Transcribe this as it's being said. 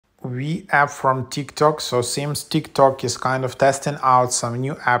V app from TikTok. So seems TikTok is kind of testing out some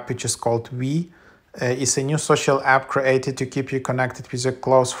new app which is called V. It's a new social app created to keep you connected with your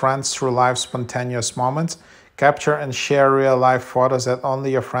close friends through live spontaneous moments. Capture and share real-life photos that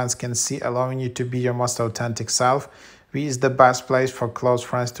only your friends can see, allowing you to be your most authentic self. V is the best place for close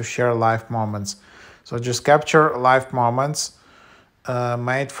friends to share live moments. So just capture live moments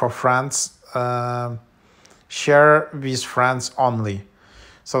made for friends. Share with friends only.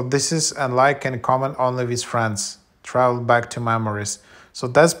 So this is and like and comment only with friends. Travel back to memories. So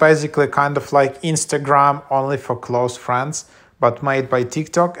that's basically kind of like Instagram only for close friends, but made by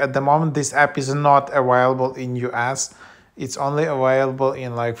TikTok. At the moment, this app is not available in US. It's only available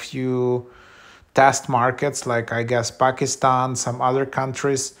in like few test markets, like I guess Pakistan, some other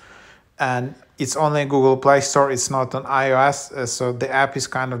countries. And it's only Google Play Store. It's not on iOS. So the app is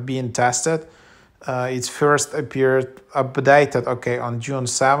kind of being tested. It's first appeared updated on June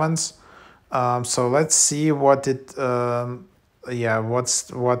 7th. So let's see what it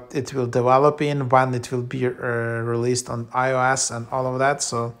what it will develop in, when it will be released on iOS and all of that.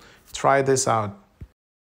 So try this out.